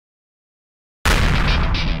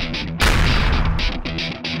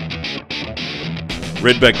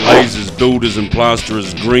RedBack Lasers Builders and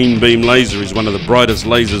Plasterers Green Beam Laser is one of the brightest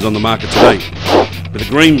lasers on the market today. With a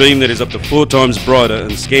green beam that is up to 4 times brighter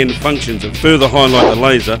and scanned functions that further highlight the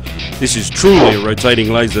laser, this is truly a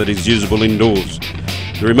rotating laser that is usable indoors.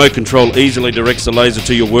 The remote control easily directs the laser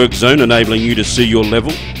to your work zone, enabling you to see your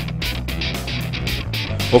level.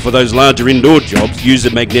 Or for those larger indoor jobs, use a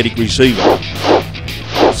magnetic receiver.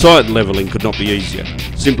 Site leveling could not be easier.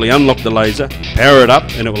 Simply unlock the laser, power it up,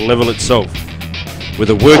 and it will level itself. With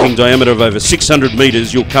a working diameter of over 600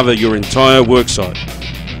 metres, you'll cover your entire work site.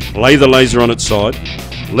 Lay the laser on its side,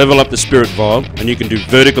 level up the spirit vial, and you can do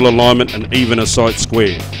vertical alignment and even a site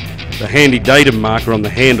square. The handy datum marker on the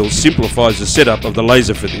handle simplifies the setup of the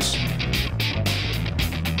laser for this.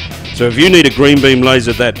 So if you need a green beam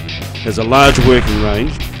laser that has a large working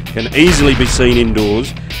range, can easily be seen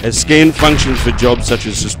indoors, has scan functions for jobs such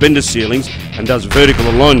as suspender ceilings and does vertical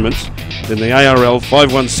alignments, then the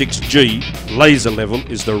ARL516G laser level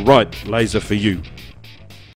is the right laser for you.